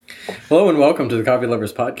Hello and welcome to the Coffee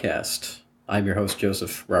Lovers Podcast. I'm your host,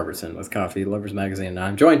 Joseph Robertson with Coffee Lovers Magazine, and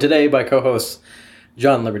I'm joined today by co-hosts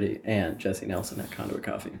John Liberty and Jesse Nelson at Conduit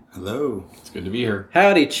Coffee. Hello. It's good to be here.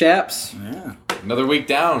 Howdy, chaps. Yeah. Another week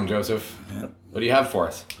down, Joseph. Yeah. What do you have for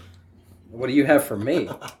us? What do you have for me?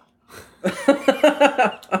 Hold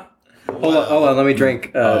on. Let me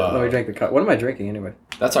drink. Let me drink the cup. What am I drinking anyway?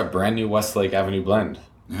 That's our brand new Westlake Avenue blend.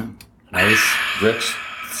 Yeah. Nice, rich,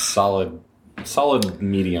 solid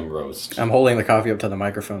medium roast. I'm holding the coffee up to the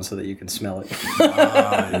microphone so that you can smell it.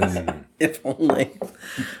 If only.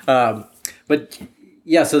 But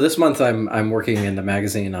yeah, so this month I'm working in the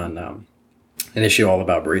magazine on an issue all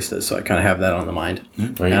about baristas, so I kind of have that on the mind.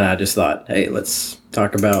 Right. And I just thought, hey, let's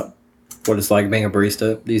talk about what it's like being a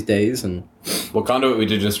barista these days. And Well, Conduit, we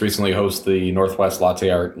did just recently host the Northwest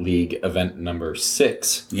Latte Art League event number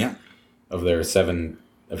 6 Yeah. of their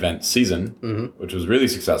 7-event season, which was really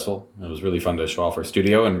successful. It was really fun to show off our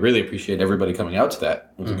studio, and really appreciate everybody coming out to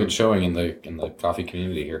that. It was a good showing in the coffee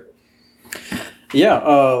community here. yeah,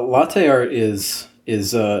 latte art is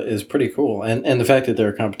pretty cool, and the fact that there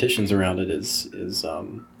are competitions around it is I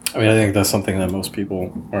mean, I think that's something that most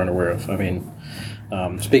people aren't aware of. I mean,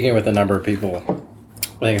 speaking with a number of people,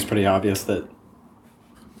 I think it's pretty obvious that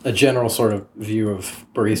a general sort of view of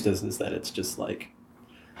baristas is that it's just like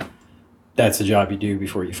that's the job you do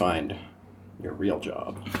before you find your real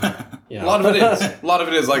job. You A know? lot of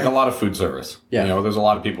it is like a lot of food service. Yeah. You know, there's a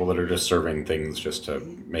lot of people that are just serving things just to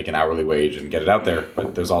make an hourly wage and get it out there.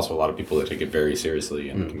 But there's also a lot of people that take it very seriously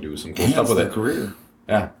and can do some cool Yeah, stuff it's with their it. career.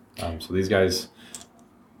 Yeah. So these guys,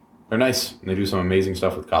 they're nice. And they do some amazing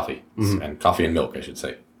stuff with coffee. And coffee and milk, I should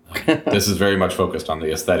say. This is very much focused on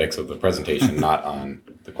the aesthetics of the presentation, not on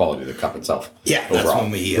the quality of the cup itself. Yeah, that's overall.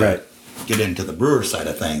 when we Right. get into the brewer side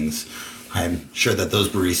of things. I'm sure that those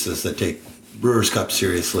baristas that take Brewer's Cup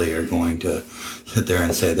seriously are going to sit there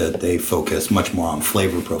and say that they focus much more on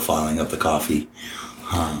flavor profiling of the coffee.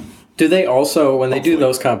 Do they also, when they do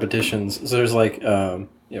those competitions, so there's like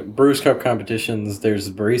Brewers Cup competitions, there's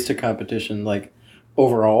barista competition, like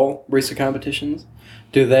overall barista competitions,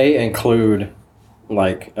 do they include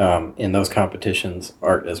like in those competitions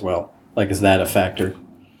art as well? Like, is that a factor?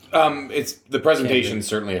 It's the presentation is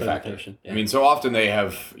certainly a factor. Presentation, yeah. I mean, so often they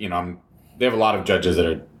have, they have a lot of judges that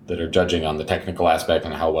are judging on the technical aspect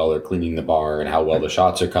and how well they're cleaning the bar and how well the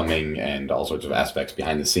shots are coming and all sorts of aspects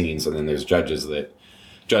behind the scenes. And then there's judges that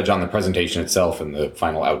judge on the presentation itself and the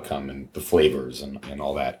final outcome and the flavors and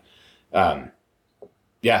all that.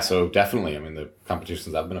 Yeah, so definitely, I mean, the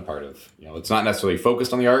competitions I've been a part of, it's not necessarily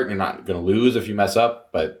focused on the art. You're not going to lose if you mess up,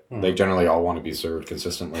 but they generally all want to be served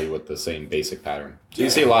consistently with the same basic pattern. So you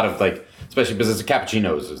see a lot of, like, especially because it's a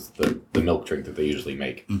cappuccinos is the milk drink that they usually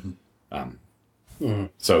make.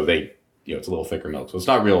 So they, it's a little thicker milk. So it's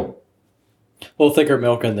not real. A little thicker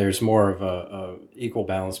milk, and there's more of a equal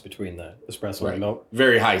balance between the espresso and milk.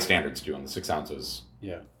 Very high standards too on the 6 ounces,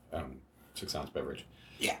 Yeah. 6 ounce beverage.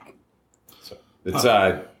 Yeah. So it's,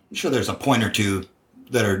 I'm sure there's a point or two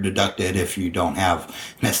that are deducted if you don't have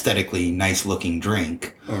an aesthetically nice looking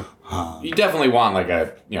drink. you definitely want like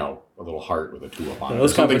a little heart with a tulip on it.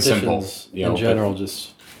 Those or something competitions simple. in general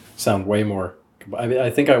just sound way more. I mean,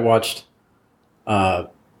 I think I watched.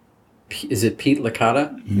 Is it Pete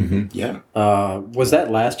Licata? Yeah. Was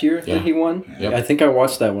that last year Yeah. that he won? Yep. I think I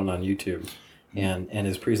watched that one on YouTube, and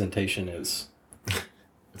his presentation is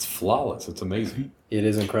It's flawless. It's amazing. it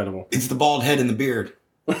is incredible. It's the bald head and the beard.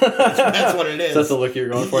 That's what it is. Is that the look you're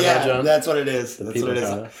going for yeah, now, John? that's what it is. That's Pete what it is.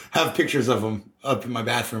 Licata. I have pictures of him up in my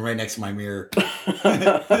bathroom right next to my mirror. All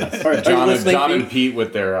right, are you John listening, and Pete? Pete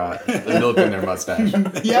with their the milk in their mustache.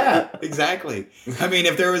 Yeah, exactly. I mean,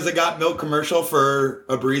 if there was a Got Milk commercial for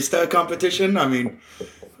a barista competition, I mean,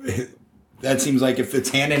 that seems like if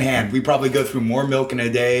it's hand in hand, we probably go through more milk in a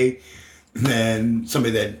day than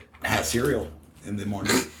somebody that has cereal in the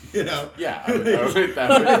morning. Yeah, I would think so.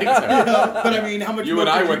 But I mean, how much You milk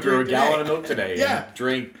and I did went through a drink gallon today? of milk today. Yeah. And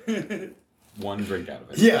drank one drink out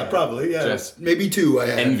of it. Yeah, probably. Yeah, Just maybe 2. I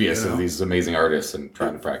had, envious of these amazing artists and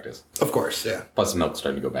trying to practice. Of course, yeah. Plus, the milk's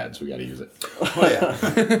starting to go bad, so we got to use it.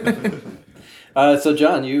 Oh yeah. So,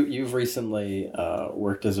 John, you've recently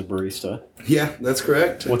worked as a barista. Yeah, that's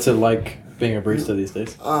correct. What's it like being a barista these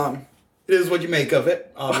days? It is what you make of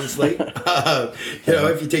it, obviously.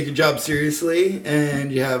 If you take your job seriously and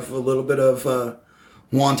you have a little bit of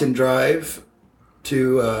want and drive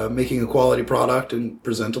to making a quality product and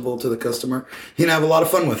presentable to the customer, you can have a lot of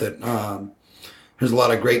fun with it. There's a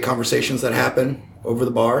lot of great conversations that happen over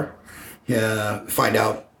the bar. Find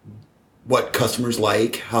out what customers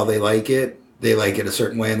like, how they like it. They like it a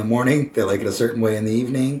certain way in the morning. They like it a certain way in the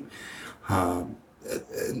evening.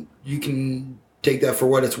 You can take that for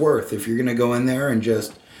what it's worth. If you're going to go in there and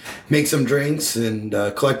just make some drinks and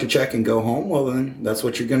collect a check and go home, well, then that's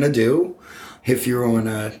what you're going to do. If you're going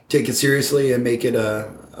to take it seriously and make it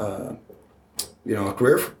a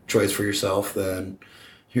career choice for yourself, then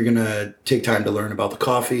you're going to take time to learn about the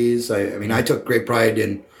coffees. I mean, I took great pride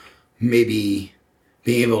in maybe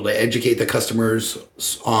being able to educate the customers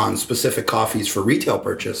on specific coffees for retail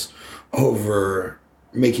purchase over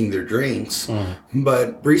making their drinks.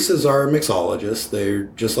 But baristas are mixologists. They're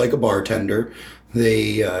just like a bartender.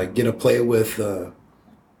 They get to play with the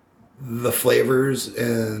flavors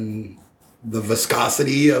and the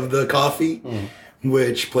viscosity of the coffee,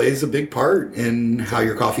 which plays a big part in how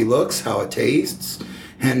your coffee looks, how it tastes,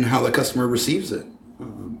 and how the customer receives it.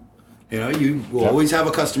 You will always have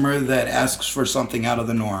a customer that asks for something out of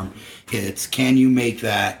the norm. It's, can you make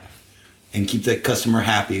that and keep the customer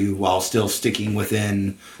happy while still sticking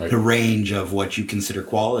within the range of what you consider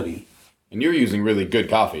quality? And you're using really good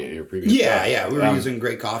coffee at your previous job. Yeah. We were using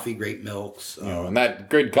great coffee, great milks. And that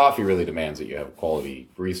good coffee really demands that you have quality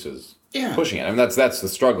baristas pushing it. I mean, that's the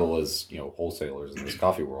struggle as, wholesalers in this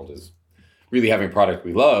coffee world, is really having a product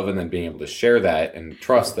we love and then being able to share that and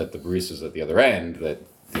trust that the baristas at the other end, that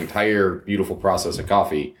the entire beautiful process of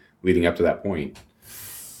coffee leading up to that point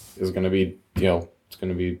is going to be, it's going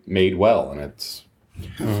to be made well. And it's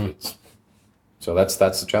so that's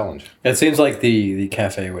the challenge. It seems like the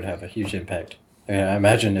cafe would have a huge impact. I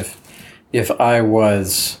imagine if I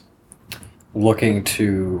was looking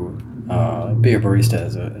to be a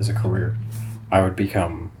barista as a career, I would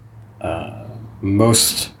become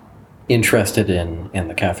most interested in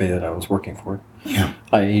the cafe that I was working for. Yeah.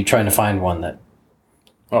 You trying to find one that.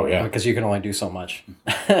 Oh yeah, because you can only do so much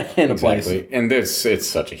in a place. And it's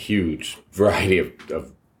such a huge variety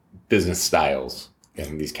of business styles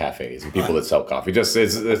in these cafes and people that sell coffee. Just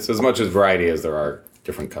it's as much as variety as there are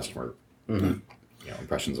different customer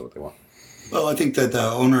impressions of what they want. Well, I think that the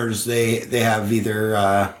owners they have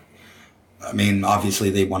either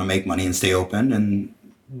obviously they want to make money and stay open, and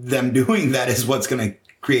them doing that is what's going to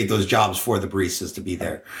create those jobs for the baristas to be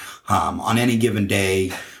there. On any given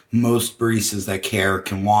day, most baristas that care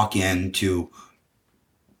can walk into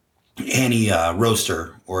any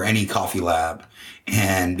roaster or any coffee lab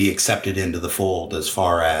and be accepted into the fold as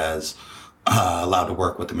far as allowed to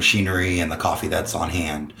work with the machinery and the coffee that's on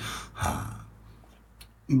hand.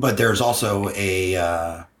 But there's also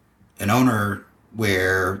an owner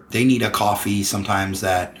where they need a coffee sometimes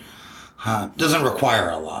that doesn't require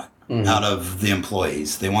a lot out of the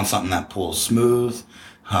employees. They want something that pulls smooth,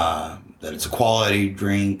 that it's a quality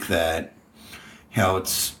drink, that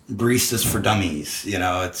it's baristas for dummies.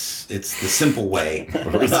 It's the simple way.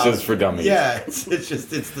 Baristas for dummies. Yeah, it's the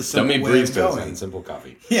simple dummy way of baristas going. and simple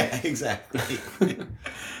coffee. Yeah, exactly.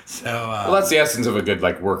 So well, that's the essence of a good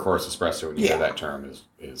workhorse espresso. When you hear that term,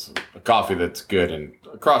 is a coffee that's good and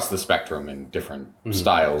across the spectrum in different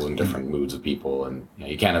styles and different moods of people. And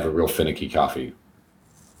you can't have a real finicky coffee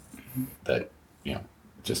that it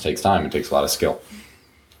just takes time. It takes a lot of skill.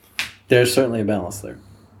 There's certainly a balance there.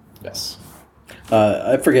 Yes.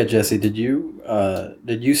 I forget, Jesse. Did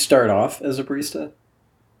you start off as a barista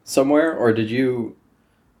somewhere, or did you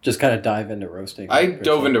just kind of dive into roasting? I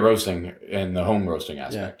dove into roasting and the home roasting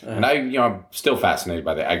aspect, and I'm still fascinated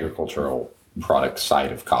by the agricultural product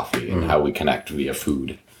side of coffee and how we connect via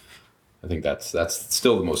food. I think that's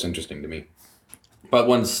still the most interesting to me. But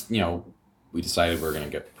once we decided we were going to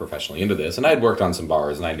get professionally into this, and I'd worked on some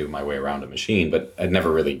bars and I knew my way around a machine, but I'd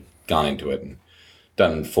never really gone into it and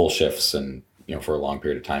done full shifts and for a long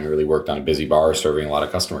period of time. I really worked on a busy bar serving a lot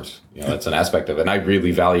of customers. That's an aspect of it. And I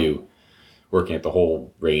really value working at the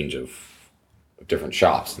whole range of different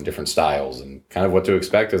shops and different styles and kind of what to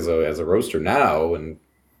expect as a roaster now, and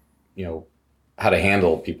how to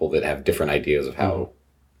handle people that have different ideas of how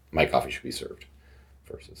my coffee should be served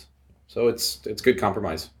versus. So it's good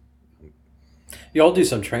compromise. You all do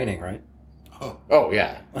some training, right? Oh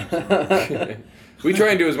yeah. We try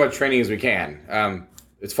and do as much training as we can.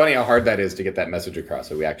 It's funny how hard that is to get that message across.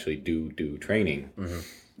 So we actually do training.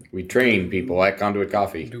 We train people at Conduit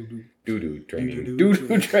Coffee. Do training. Do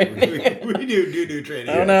training. We do training.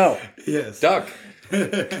 I don't know. Yes. Duck.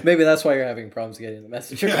 Maybe that's why you're having problems getting the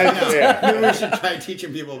message across. Maybe we should try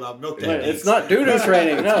teaching people about milk techniques. It's not doo-doo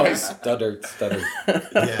training, no. Stutter.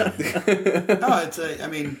 Yeah. No,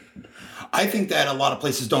 I think that a lot of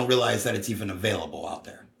places don't realize that it's even available out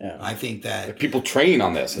there. Yeah. I think that people train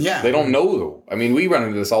on this. Yeah. They don't know. We run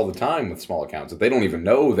into this all the time with small accounts that they don't even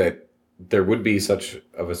know that there would be such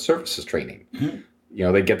of a services training.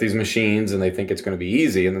 They get these machines and they think it's going to be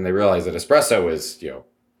easy, and then they realize that espresso is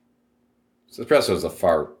the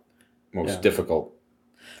far most difficult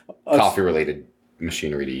coffee related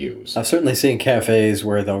machinery to use. I've certainly seen cafes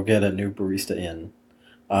where they'll get a new barista in,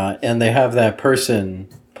 and they have that person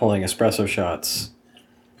pulling espresso shots,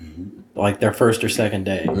 like their first or second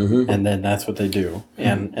day, and then that's what they do.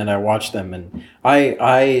 And I watch them, and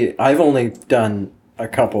I've only done a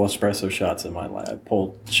couple espresso shots in my life. I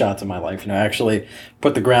pulled shots in my life. Actually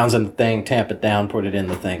put the grounds in the thing, tamp it down, put it in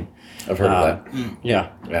the thing. I've heard of that. Yeah.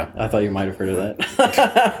 I thought you might have heard of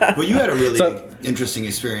that. Well, you had a really interesting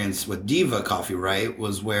experience with Diva Coffee, right?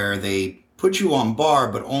 Was where they put you on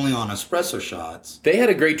bar, but only on espresso shots. They had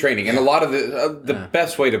a great training, and a lot of the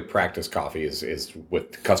best way to practice coffee is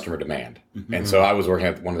with customer demand. And so I was working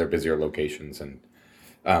at one of their busier locations, and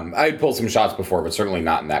I had pulled some shots before, but certainly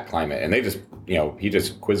not in that climate. And they just, he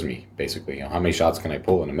just quizzed me basically. How many shots can I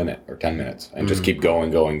pull in a minute or 10 minutes, and just keep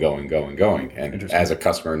going. And as a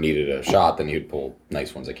customer needed a shot, then he'd pull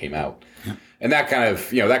nice ones that came out. Yeah. And that kind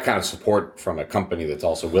of support from a company that's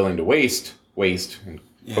also willing to waste. And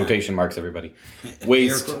quotation marks, everybody.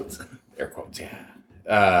 Waste. Air quotes,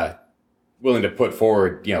 yeah. Willing to put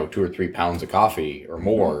forward, 2 or 3 pounds of coffee or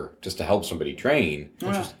more just to help somebody train.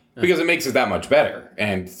 Because it makes it that much better.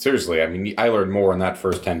 And seriously, I learned more in that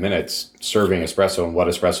first 10 minutes serving espresso and what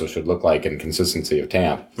espresso should look like and consistency of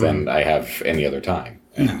tamp than I have any other time.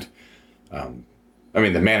 And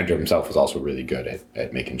the manager himself was also really good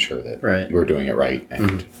at making sure that we were doing it right.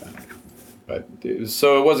 And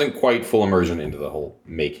so it wasn't quite full immersion into the whole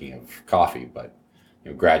making of coffee, but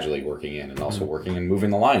gradually working in and also working and moving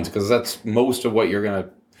the lines, because that's most of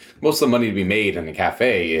the money to be made in a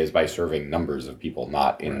cafe is by serving numbers of people,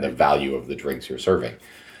 not in the value of the drinks you're serving.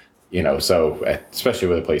 So especially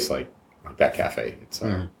with a place like that cafe, it's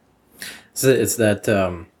it's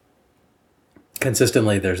that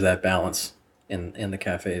consistently there's that balance in the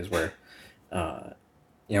cafes where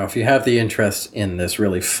if you have the interest in this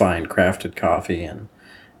really fine crafted coffee and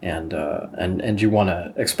you want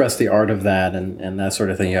to express the art of that and that sort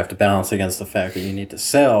of thing, you have to balance against the fact that you need to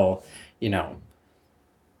sell,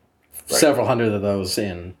 several hundred of those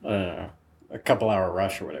in a couple hour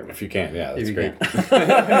rush or whatever. If you can, that's great.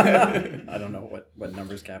 I don't know what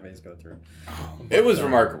numbers cafes go through. It was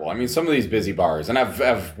remarkable. Some of these busy bars, and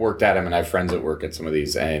I've worked at them, and I have friends that work at some of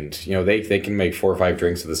these, and they can make 4 or 5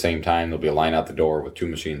 drinks at the same time. There'll be a line out the door with 2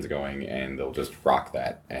 machines going, and they'll just rock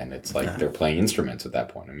that, and it's like they're playing instruments at that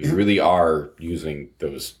point. You really are using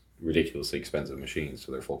those ridiculously expensive machines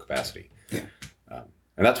to their full capacity. Yeah.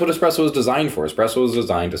 And that's what espresso is designed for. Espresso is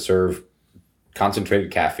designed to serve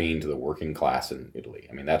concentrated caffeine to the working class in Italy.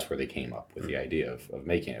 That's where they came up with the idea of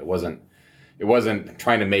making it. It wasn't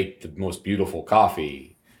trying to make the most beautiful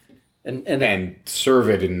coffee and serve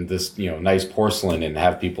it in this nice porcelain and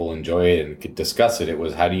have people enjoy it and discuss it. It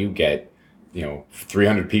was, how do you get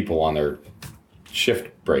 300 people on their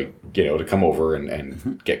shift break to come over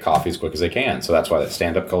and get coffee as quick as they can. So that's why that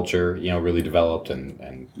stand-up culture really developed,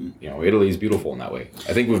 and Italy's beautiful in that way.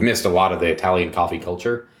 I think we've missed a lot of the Italian coffee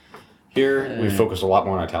culture here. We've focused a lot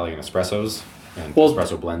more on Italian espressos and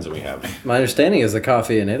espresso blends that we have. My understanding is the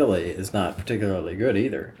coffee in Italy is not particularly good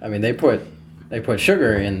either. They put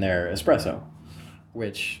sugar in their espresso,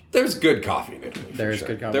 which there's good coffee in Italy. There's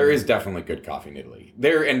good coffee. There is definitely good coffee in Italy.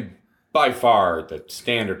 And by far the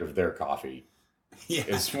standard of their coffee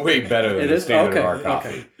is way better than the standard of our coffee.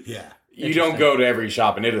 Okay. Yeah. You don't go to every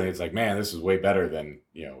shop in Italy. It's like, man, this is way better than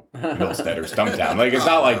Milstead or Stumptown. It's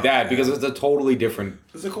not like that, because it's a totally different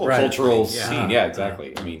cultural scene. Yeah,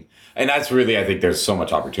 exactly. And that's really, I think there's so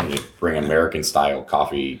much opportunity to bring American style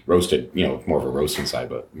coffee, roasted, more of a roasting side,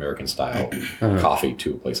 but American style coffee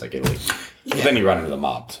to a place like Italy. Yeah. But then you run into the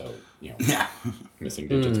mob, so missing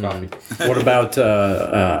digits coffee. What about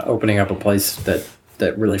opening up a place that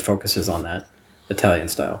really focuses on that Italian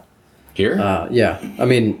style here?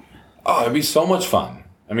 Oh, it'd be so much fun.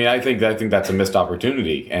 I think that's a missed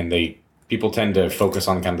opportunity, and people tend to focus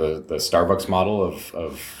on kind of the Starbucks model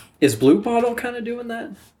of. Is Blue Bottle kind of doing that?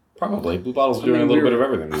 Probably. Blue Bottle's doing a little bit of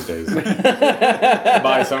everything these days.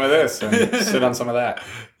 Buy some of this and sit on some of that.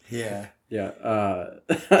 Yeah. Yeah. I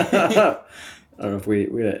don't know if we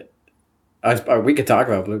could talk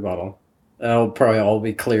about Blue Bottle. That'll probably all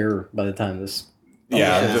be clear by the time this.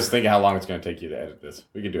 Yeah, I'm just thinking how long it's going to take you to edit this.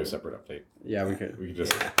 We could do a separate update. Yeah, we could. We could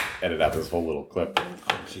just edit out this whole little clip.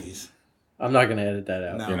 Oh, jeez. I'm not going to edit that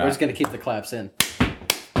out. No. We're just going to keep the claps in.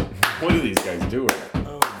 What are these guys doing?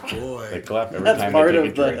 Oh, boy. They clap every time they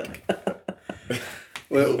take a drink.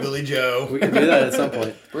 Well, Billy Joe. We can do that at some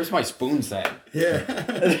point. Where's my spoon set? Yeah.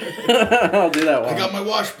 I'll do that I got my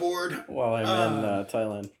washboard. while I'm in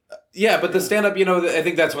Thailand. Yeah, but the stand-up, I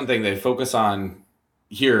think that's one thing they focus on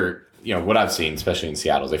here. What I've seen, especially in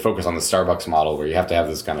Seattle, is they focus on the Starbucks model where you have to have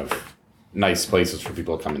this kind of nice places for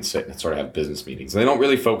people to come and sit and sort of have business meetings. And they don't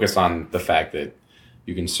really focus on the fact that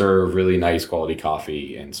you can serve really nice quality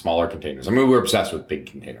coffee in smaller containers. I mean, we're obsessed with big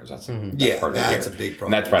containers. That's part of that's it. a big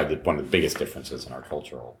problem. And that's probably one of the biggest differences in our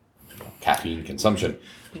cultural caffeine consumption.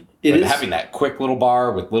 It But is having that quick little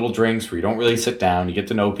bar with little drinks where you don't really sit down, you get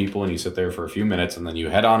to know people and you sit there for a few minutes and then you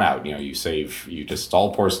head on out. You know, you just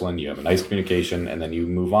install porcelain, you have a nice communication, and then you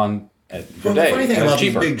move on at your The day. funny thing And it's about these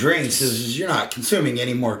cheaper. big drinks is you're not consuming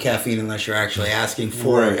any more caffeine unless you're actually asking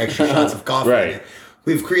for Right. extra shots of coffee. Right.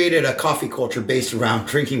 We've created a coffee culture based around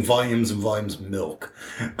drinking volumes and volumes of milk.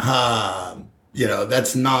 You know,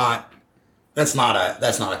 that's not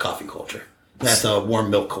a coffee culture. That's a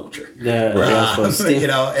warm milk culture. yeah, so You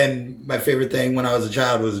know, and my favorite thing when I was a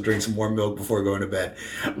child was to drink some warm milk before going to bed.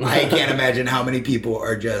 I can't imagine how many people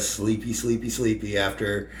are just sleepy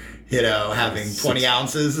after, you know, having 20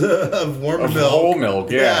 ounces of warm Of milk. whole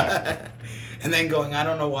milk, yeah. And then going, I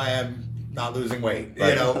don't know why I'm not losing weight, you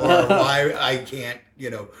Right. know, or why I can't,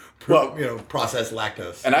 you know, Well- process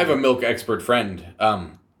lactose. And I have a milk expert friend,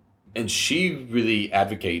 and she really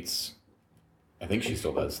advocates, I think she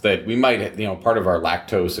still does, that we might, you know, part of our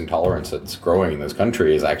lactose intolerance that's growing in this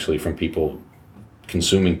country is actually from people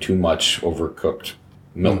consuming too much overcooked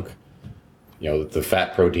milk. You know, the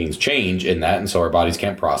fat proteins change in that, and so our bodies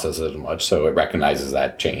can't process it as much, so it recognizes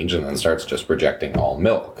that change and then starts just rejecting all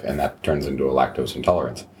milk, and that turns into a lactose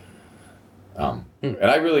intolerance. And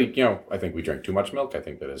I really, you know, I think we drink too much milk. I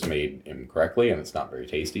think that it's made incorrectly and it's not very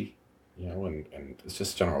tasty, you know, and it's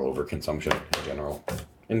just general overconsumption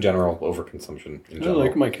in general, overconsumption in I general.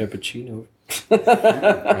 like my cappuccino.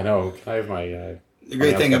 I know. Can I have my... The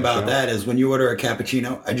great thing about cappuccino? that is when you order a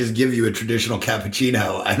cappuccino, I just give you a traditional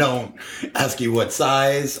cappuccino. I don't ask you what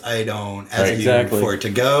size. I don't ask Right, you exactly. for it to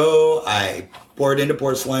go. I pour it into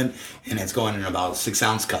porcelain, and it's going in about a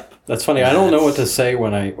 6-ounce cup. That's funny. I don't know what to say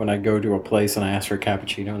when I go to a place and I ask for a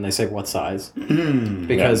cappuccino and they say what size,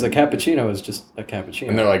 because a cappuccino is just a cappuccino.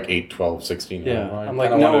 And they're like 8, 12, 16. yeah, Well, I I'm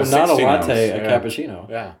like, kinda no, want not a 16 latte, ounce. a Yeah. cappuccino.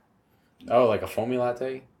 Yeah. Oh, like a foamy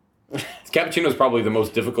latte? Cappuccino is probably the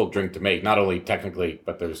most difficult drink to make, not only technically,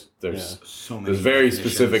 but there's So many there's very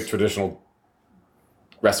conditions. specific traditional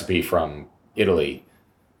recipe from Italy,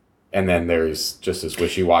 and then there's just this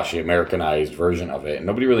wishy-washy Americanized version of it, and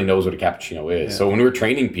nobody really knows what a cappuccino is. Yeah. So when we're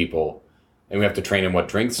training people, and we have to train them what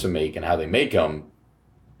drinks to make and how they make them,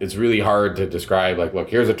 it's really hard to describe, like, look,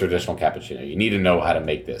 here's a traditional cappuccino. You need to know how to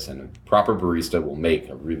make this, and a proper barista will make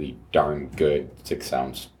a really darn good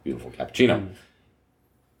 6-ounce beautiful cappuccino.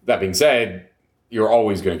 That being said, you're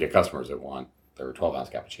always going to get customers that want their 12-ounce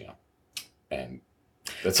cappuccino. And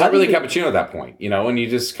that's How not do really you- cappuccino at that point, you know, and you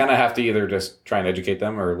just kind of have to either just try and educate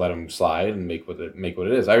them or let them slide and make what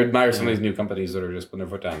it is. I admire some of these new companies that are just putting their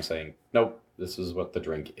foot down and saying, nope, this is what the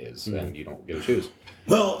drink is, and you don't get to choose.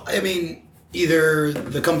 Well, I mean, either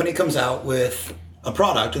the company comes out with a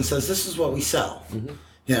product and says, this is what we sell,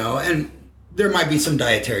 you know, and there might be some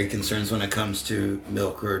dietary concerns when it comes to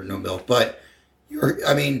milk or no milk, but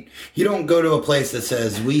you don't go to a place that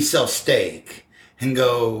says we sell steak and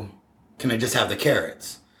go, can I just have the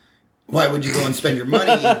carrots? Why would you go and spend your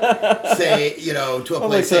money, say, you know, to a Well,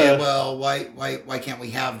 place like saying, the- well, why can't we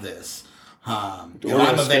have this? You know, Order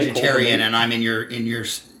I'm a a steak, vegetarian order and I'm in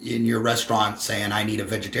your restaurant saying I need a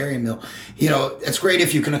vegetarian meal. You know, it's great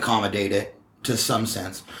if you can accommodate it to some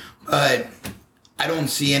sense, but I don't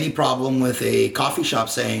see any problem with a coffee shop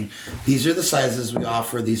saying, these are the sizes we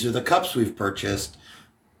offer, these are the cups we've purchased.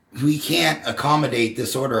 We can't accommodate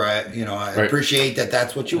this order. I Right. appreciate that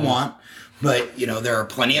that's what you want, but, you know, there are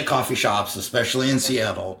plenty of coffee shops, especially in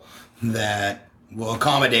Seattle, that will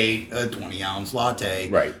accommodate a 20-ounce latte.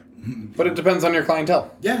 Right. But it depends on your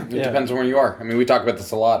clientele. Yeah. It depends on where you are. I mean, we talk about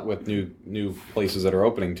this a lot with new places that are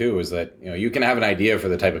opening too, is that, you know, you can have an idea for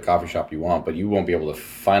the type of coffee shop you want, but you won't be able to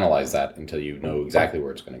finalize that until you know exactly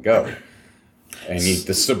where it's going to go. And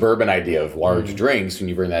the suburban idea of large drinks, when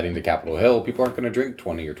you bring that into Capitol Hill, people aren't going to drink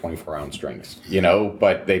 20 or 24-ounce drinks, you know,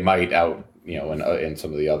 but they might out, you know, in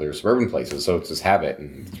some of the other suburban places. So it's this habit,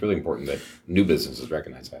 and it's really important that new businesses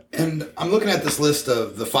recognize that. And I'm looking at this list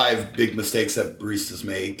of the 5 big mistakes that baristas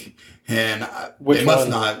make, and Which it one?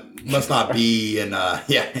 must not be in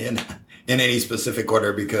any specific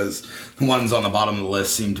order, because the ones on the bottom of the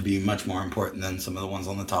list seem to be much more important than some of the ones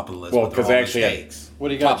on the top of the list. Well, but they're 'cause they all actually had- mistakes. What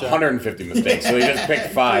do you got, Top John? 150 mistakes. So they just picked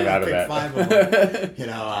 5 out of Pick that. 5 of them. You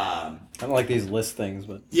know, I don't like these list things,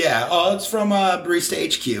 but yeah. Oh, it's from Barista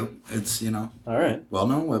HQ. It's, you know, all right.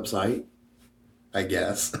 well-known website, I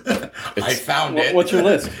guess. I found it. What's your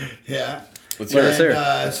list? Yeah. Let's hear it.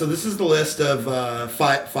 And, so this is the list of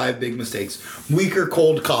five big mistakes. Weak or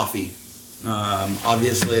cold coffee.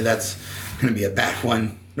 Obviously, that's going to be a bad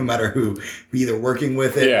one no matter who either working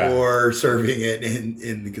with it Yeah. or serving it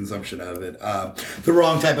in the consumption of it. The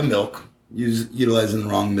wrong type of milk, utilizing the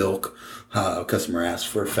wrong milk. Customer asks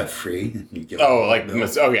for FEF free. Oh, like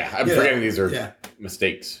I'm Yeah. forgetting these are Yeah.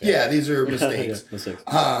 mistakes. Yeah, these are mistakes. Mistakes.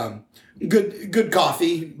 Good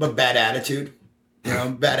coffee, but bad attitude.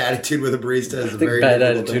 Bad attitude with a barista is I a think very bad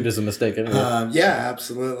difficult attitude thing. is a mistake anyway. Yeah,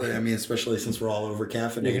 absolutely. I mean, especially since we're all over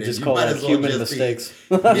caffeinated. You can just You call might that as well human just be- mistakes.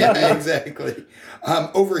 yeah, exactly.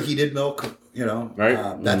 Overheated milk,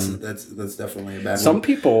 Right. that's definitely a bad Some one.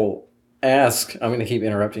 people ask. I'm going to keep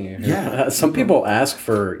interrupting you. Here. Yeah. Some people ask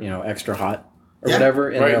for extra hot or Yeah.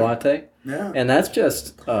 whatever in their Right. latte, Yeah, and that's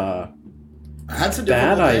just that's a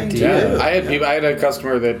bad difficult thing idea. to do. I had a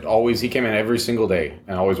customer that he came in every single day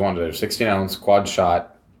and always wanted a 16-ounce quad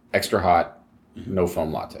shot, extra hot, no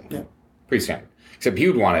foam latte. Yeah. Pretty standard. Except he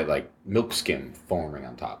would want it like milk skim foaming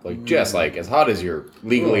on top, like just like as hot as you're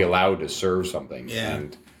legally allowed to serve something. Yeah.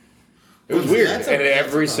 And it was weird, That's and that's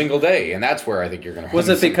every single day, and that's where I think you're going to. Was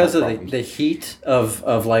it because of the heat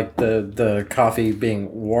of like the coffee being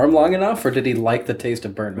warm long enough, or did he like the taste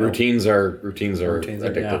of burnt milk? routines are Routines are-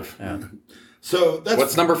 addictive? Yeah. So that's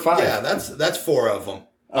What's number 5? Yeah, that's 4 of them.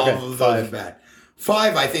 Okay, All of those 5. are bad.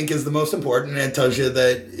 5, I think, is the most important, and it tells you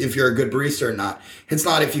that if you're a good barista or not. It's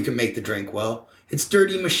not if you can make the drink well. It's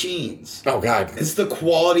dirty machines. Oh God, It's the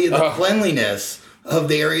quality and the Ugh. cleanliness of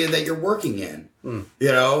the area that you're working in.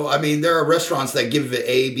 I mean, there are restaurants that give it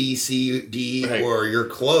A, B, C, D, Right. or you're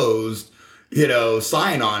closed,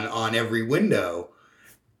 sign on every window.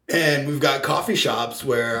 And we've got coffee shops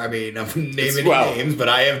where, I mean, I'm naming Well- names, but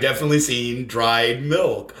I have definitely seen dried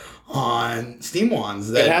milk on steam wands.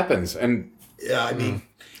 it That, happens, and yeah, I mean,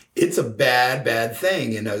 it's a bad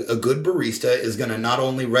thing. And a good barista is going to not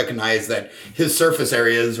only recognize that his surface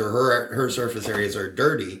areas or her surface areas are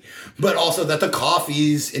dirty, but also that the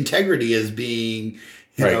coffee's integrity is being,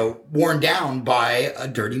 Right. worn down by a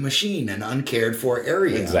dirty machine, an uncared for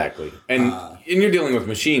area. exactly, and you're dealing with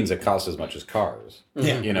machines that cost as much as cars.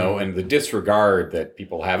 Yeah. And the disregard that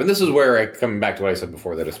people have, and this is where I come back to what I said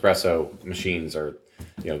before, that espresso machines are,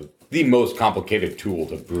 the most complicated tool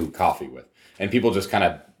to brew coffee with, and people just kind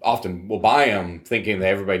of often will buy them thinking that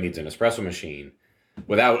everybody needs an espresso machine,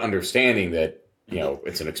 without understanding that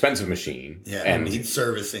it's an expensive machine, Yeah, and and needs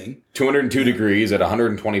servicing. 202 degrees at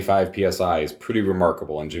 125 psi is pretty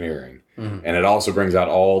remarkable engineering. And it also brings out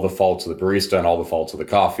all the faults of the barista and all the faults of the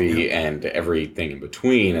coffee and everything in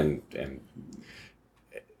between. And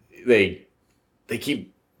they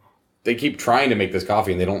keep trying to make this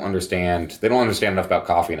coffee, and they don't understand enough about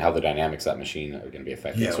coffee and how the dynamics of that machine are going to be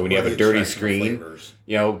affected. Yeah, So when you or have a the dirty extraction of screen,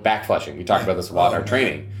 flavors. back flushing. We talked about this a lot in our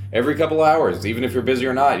training. Every couple of hours, even if you're busy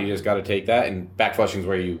or not, you just got to take that. And back flushing is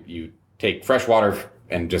where you take fresh water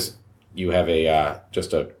and just you have a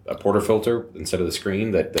porter filter instead of the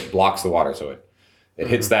screen that blocks the water, so it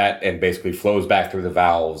hits that and basically flows back through the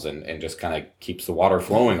valves and just kind of keeps the water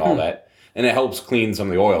flowing, all that. And it helps clean some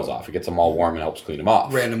of the oils off. It gets them all warm and helps clean them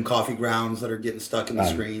off. Random coffee grounds that are getting stuck in the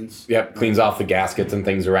screens. Yep, cleans off the gaskets and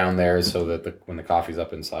things around there so that when the coffee's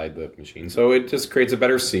up inside the machine. So it just creates a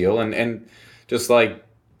better seal and just like,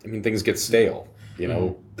 things get stale,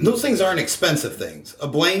 And those things aren't expensive things. A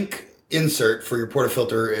blank insert for your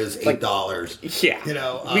portafilter is $8.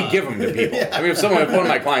 Yeah, we give them to people. Yeah. If one of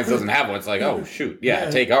my clients doesn't have one, it's like, oh shoot, yeah,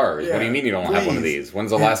 take ours. What do you mean you don't have one of Please. these?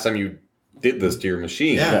 When's the last time you did this to your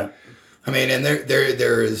machine? Yeah. I mean, and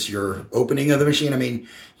there is your opening of the machine. I mean,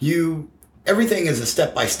 everything is a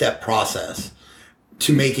step-by-step process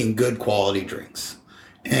to making good quality drinks.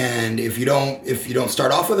 And if you don't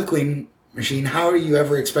start off with a clean machine, how are you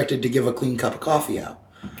ever expected to give a clean cup of coffee out?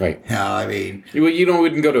 Right. I mean, You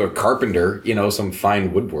wouldn't go to a carpenter, some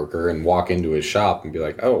fine woodworker, and walk into his shop and be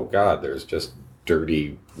like, oh God, there's just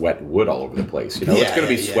dirty, wet wood all over the place. It's going to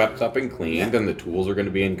be swept up and cleaned, and the tools are going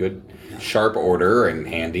to be in good, sharp order and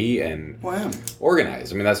handy and wow.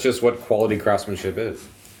 organized. That's just what quality craftsmanship is.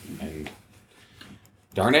 And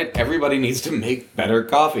darn it, everybody needs to make better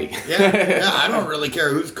coffee. Yeah, I don't really care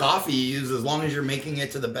whose coffee you use as long as you're making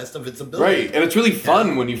it to the best of its ability. Right, and it's really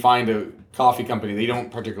fun when you find a coffee company that you don't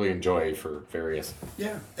particularly enjoy for various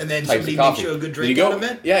Yeah, and then types somebody of coffee. makes you a good And drink you go, out of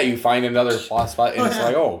it. Yeah, you find another spot, and it's yeah.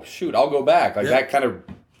 like, oh shoot, I'll go back. Like Yeah. that kind of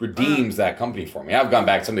redeems that company for me. I've gone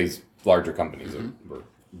back to some of these larger companies that were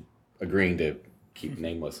agreeing to keep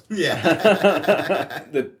nameless. Yeah,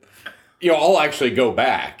 That I'll actually go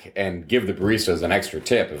back and give the baristas an extra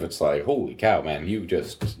tip if it's like, holy cow, man, you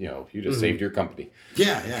just saved your company.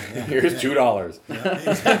 yeah. Here's $2.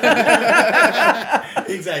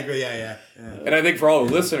 Exactly. Yeah. And I think for all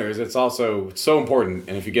the listeners, it's also so important.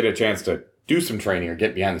 And if you get a chance to do some training or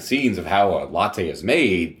get behind the scenes of how a latte is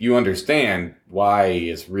made, you understand why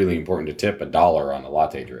it's really important to tip $1 on a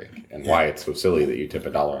latte drink and why it's so silly that you tip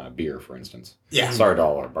 $1 on a beer, for instance. Yeah. Sorry to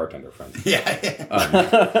all our bartender friends.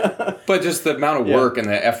 Yeah. But just the amount of work and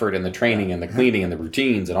the effort and the training and the cleaning and the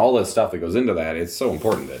routines and all this stuff that goes into that, it's so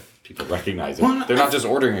important that people recognize it. Well, They're not just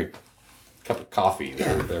ordering a cup of coffee.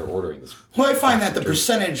 They're ordering this. Well, I find that the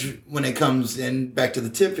percentage when it comes in back to the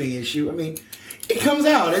tipping issue, I mean, it comes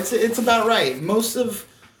out. It's about right. Most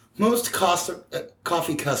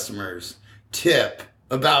coffee customers tip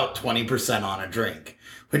about 20% on a drink,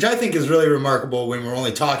 which I think is really remarkable when we're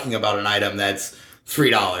only talking about an item that's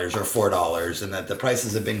 $3 or $4 and that the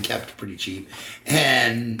prices have been kept pretty cheap.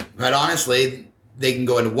 And quite honestly, they can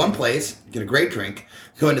go into one place, get a great drink,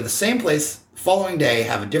 go into the same place following day,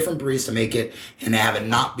 have a different barista make it, and have it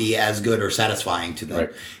not be as good or satisfying to them.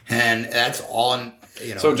 Right. And that's all,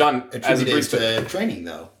 So, John, as a attributed barista, to training,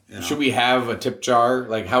 though. should we have a tip jar?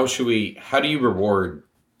 Like, how do you reward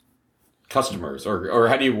customers? Or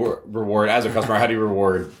how do you reward, as a customer, how do you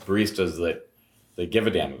reward baristas that they give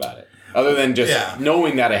a damn about it? Other than just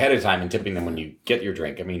knowing that ahead of time and tipping them when you get your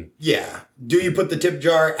drink. I mean... Yeah. Do you put the tip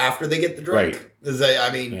jar after they get the drink? Right.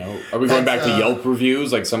 Are we going back to Yelp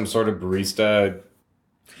reviews, like some sort of barista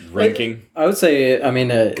ranking? I would say, I mean,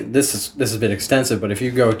 this is a bit extensive, but if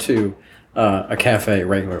you go to a cafe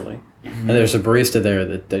regularly, and there's a barista there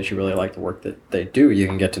that you really like the work that they do, you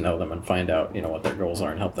can get to know them and find out, what their goals are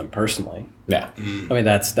and help them personally. Yeah. I mean,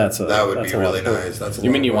 that would be really nice. That's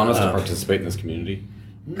you mean you want us to participate in this community?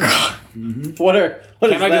 What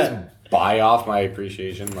Can I just buy off my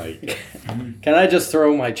appreciation? Like, can I just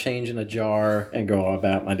throw my change in a jar and go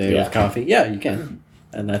about my day with coffee? Yeah, you can.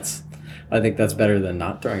 And I think that's better than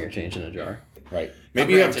not throwing your change in a jar. Right.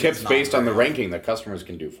 Maybe you have tips based on the ranking that customers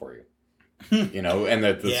can do for you. And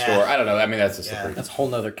that the store, I don't know. I mean, that's that's a whole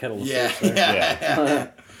nother kettle of fish. Fish.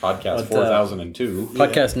 Yeah. Podcast 4002.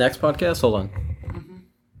 Podcast next podcast? Hold on.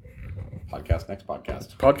 Podcast next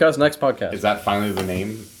podcast. Podcast next podcast. Is that finally the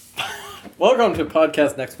name? Welcome to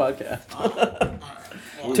Podcast Next Podcast.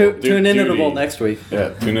 Tune-inable next week.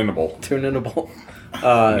 Yeah, tune-inable. Tune-inable.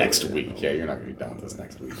 Next week. Yeah, you're not going to be done with this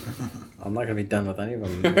next week. I'm not going to be done with any of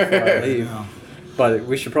them before I leave. No. But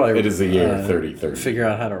we should probably... It is the year 3030. Figure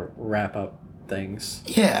out how to wrap up things.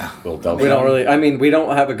 Yeah. We don't really... I mean, we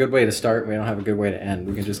don't have a good way to start. We don't have a good way to end.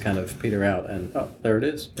 We can just kind of peter out and, there it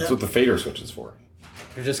is. That's what the fader switch is for.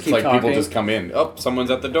 You just it's keep like talking. People just come in. Oh,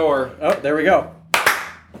 someone's at the door. Oh, there we go.